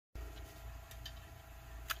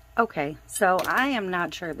Okay, so I am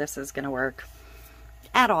not sure this is going to work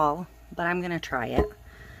at all, but I'm going to try it.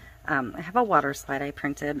 I have a water slide I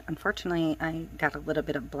printed. Unfortunately, I got a little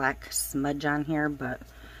bit of black smudge on here, but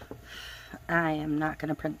I am not going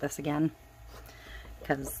to print this again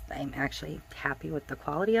because I'm actually happy with the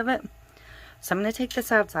quality of it. So I'm going to take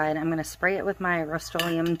this outside. I'm going to spray it with my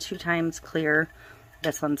Rust-Oleum 2x clear.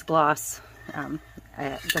 This one's gloss.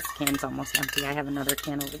 This can's almost empty. I have another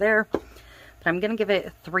can over there. But I'm going to give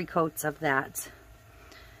it 3 coats of that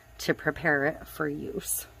to prepare it for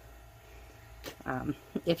use.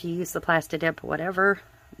 If you use the Plasti-Dip, whatever,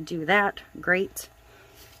 do that. Great.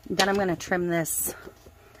 Then I'm going to trim this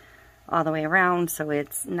all the way around so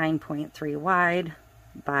it's 9.3 wide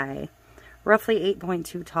by roughly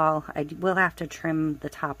 8.2 tall. I will have to trim the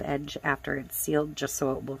top edge after it's sealed just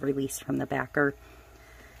so it will release from the backer.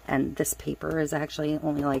 And this paper is actually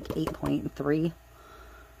only like 8.3.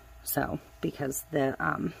 So, because the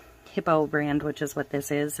HIIPOO brand, which is what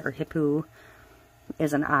this is, or HIIPOO,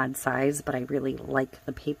 is an odd size, but I really like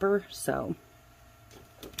the paper, so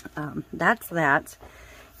that's that.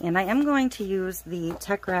 And I am going to use the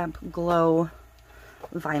Tech Wrap Glow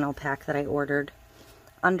vinyl pack that I ordered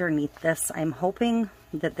underneath this. I'm hoping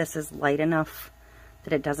that this is light enough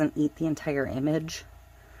that it doesn't eat the entire image.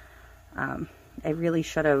 I really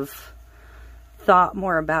should have thought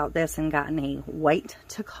more about this and gotten a white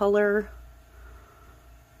to color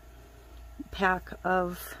pack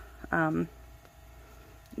of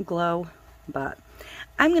glow, but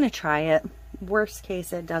I'm gonna try it. Worst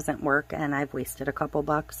case, it doesn't work and I've wasted a couple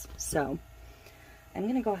bucks, so I'm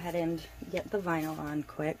gonna go ahead and get the vinyl on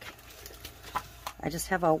quick. I just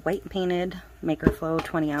have a white painted Maker Flow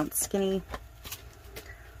 20 ounce skinny.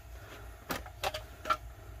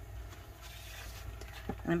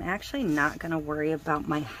 I'm actually not going to worry about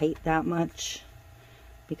my height that much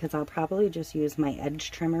because I'll probably just use my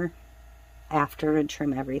edge trimmer after and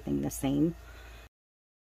trim everything the same.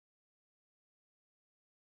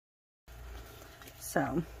 So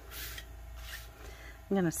I'm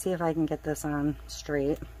going to see if I can get this on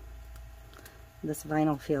straight. This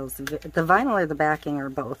vinyl feels, the vinyl or the backing or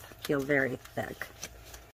both feel very thick.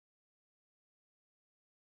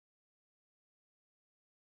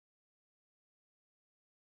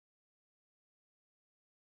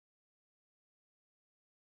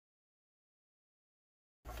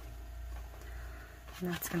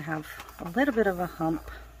 And that's going to have a little bit of a hump.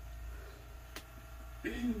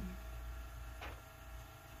 So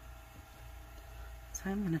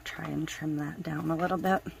I'm going to try and trim that down a little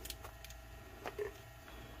bit.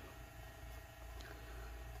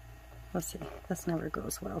 Let's see, this never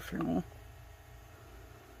goes well for me.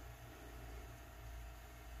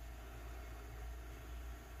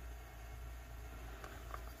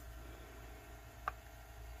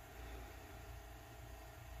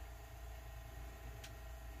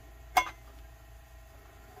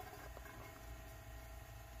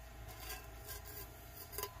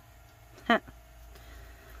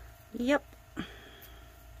 Yep.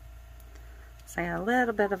 So I got a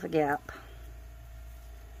little bit of a gap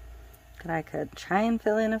that I could try and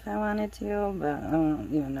fill in if I wanted to, but I don't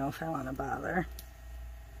even know if I want to bother.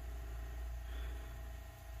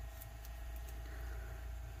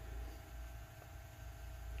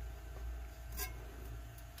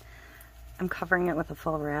 I'm covering it with a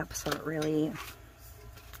full wrap, so it really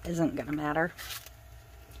isn't going to matter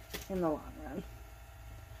in the long run.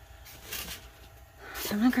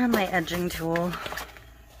 So I'm going to grab my edging tool.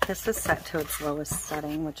 This is set to its lowest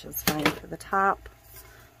setting, which is fine for the top,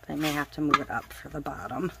 but I may have to move it up for the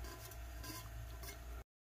bottom.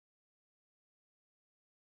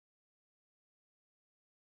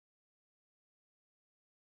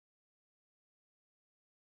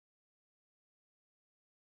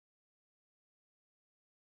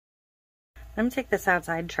 I'm going to take this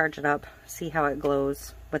outside, charge it up, see how it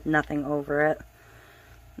glows with nothing over it.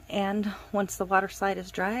 And once the water slide is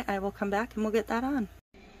dry, I will come back and we'll get that on.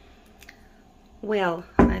 Well,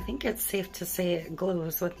 I think it's safe to say it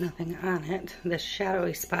glows with nothing on it. This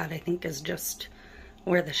shadowy spot, I think, is just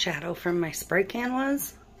where the shadow from my spray can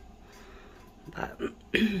was. But,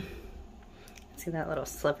 see that little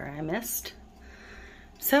sliver I missed?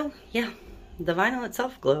 So, yeah, the vinyl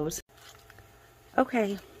itself glows.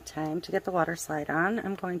 Okay, time to get the water slide on.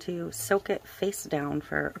 I'm going to soak it face down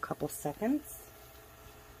for a couple seconds.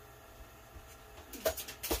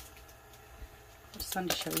 Just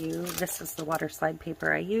wanted to show you, this is the water slide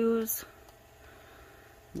paper I use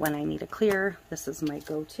when I need a clear. This is my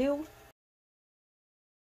go-to.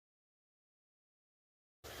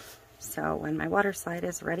 So when my water slide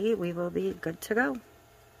is ready, we will be good to go.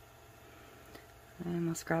 I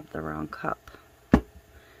almost grabbed the wrong cup.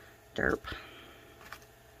 Derp.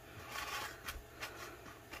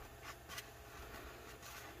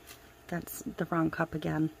 That's the wrong cup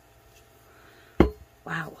again.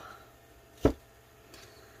 Wow.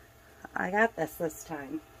 I got this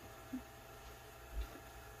time.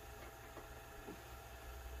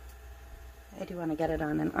 I do want to get it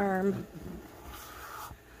on an arm.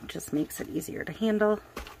 It just makes it easier to handle.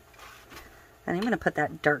 And I'm going to put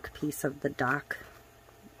that dark piece of the dock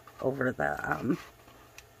over the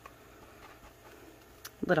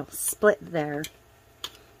little split there.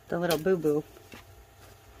 The little boo-boo.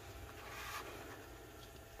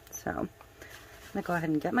 So, I'm going to go ahead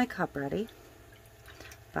and get my cup ready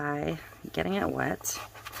by getting it wet.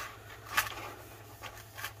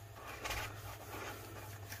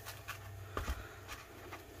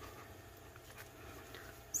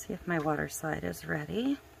 See if my water slide is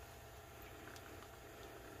ready.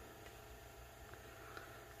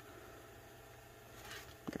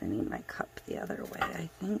 I'm gonna need my cup the other way, I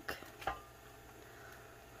think.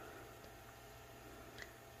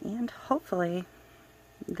 And hopefully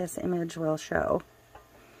this image will show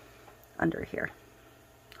under here.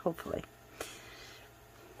 Hopefully.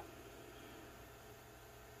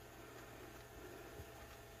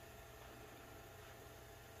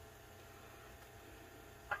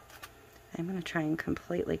 I'm going to try and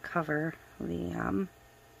completely cover the,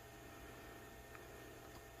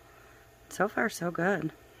 so far so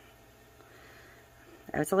good.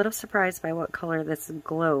 I was a little surprised by what color this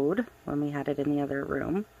glowed when we had it in the other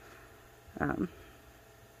room.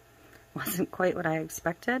 Wasn't quite what I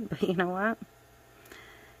expected, but you know what?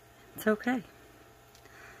 It's okay.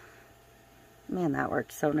 Man, that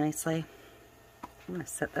worked so nicely. I'm going to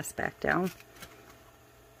set this back down.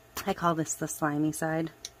 I call this the slimy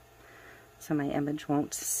side, so my image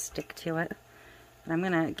won't stick to it. But I'm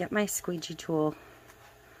going to get my squeegee tool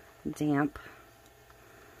damp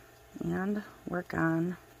and work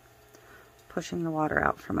on pushing the water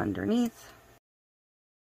out from underneath.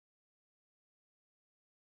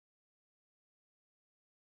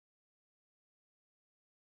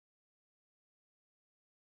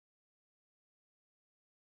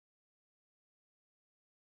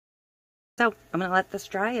 So I'm going to let this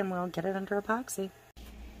dry and we'll get it under epoxy.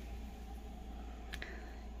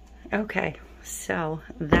 Okay, so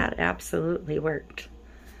that absolutely worked.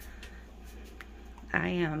 I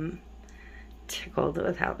am tickled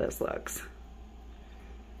with how this looks.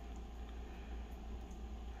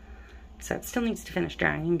 So it still needs to finish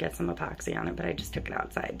drying and get some epoxy on it, but I just took it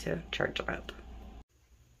outside to charge it up.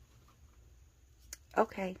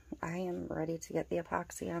 Okay, I am ready to get the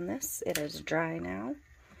epoxy on this. It is dry now.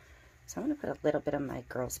 So I'm going to put a little bit of my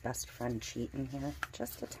Girl's Best Friend cheat in here,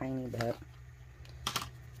 just a tiny bit.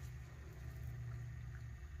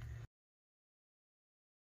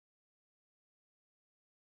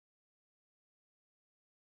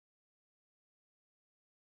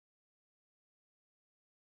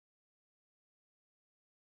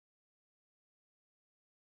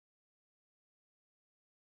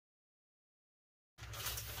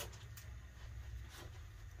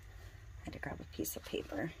 I had to grab a piece of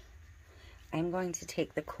paper. I'm going to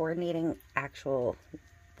take the coordinating actual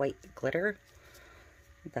white glitter,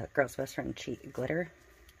 the Girl's Best Friend cheat glitter,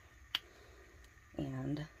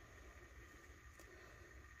 and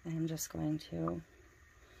I'm just going to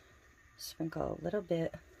sprinkle a little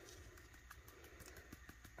bit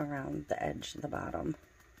around the edge of the bottom,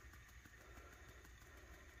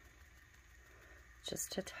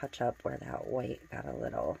 just to touch up where that white got a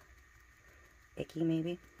little icky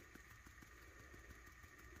maybe.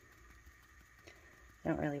 I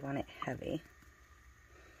don't really want it heavy,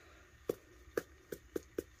 but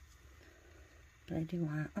I do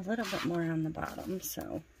want a little bit more on the bottom,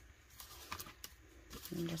 so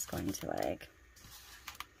I'm just going to, like,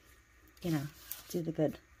 you know, do the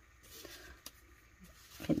good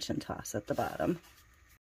pinch and toss at the bottom.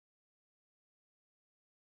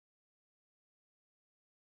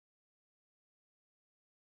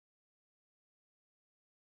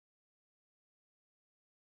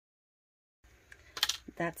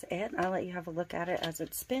 That's it. I'll let you have a look at it as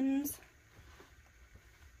it spins.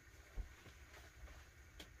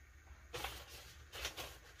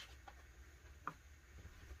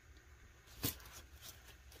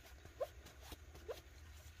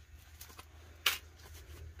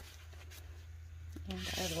 And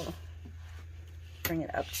I will bring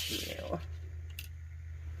it up to you.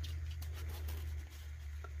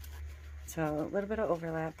 So a little bit of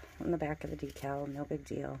overlap on the back of the decal, no big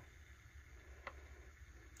deal.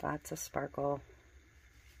 Lots of sparkle.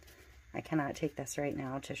 I cannot take this right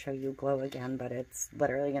now to show you glow again, but it's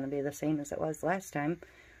literally going to be the same as it was last time,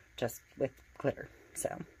 just with glitter.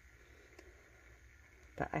 So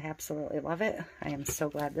but I absolutely love it. I am so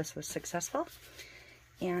glad this was successful.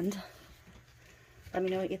 And let me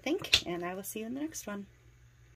know what you think, and I will see you in the next one.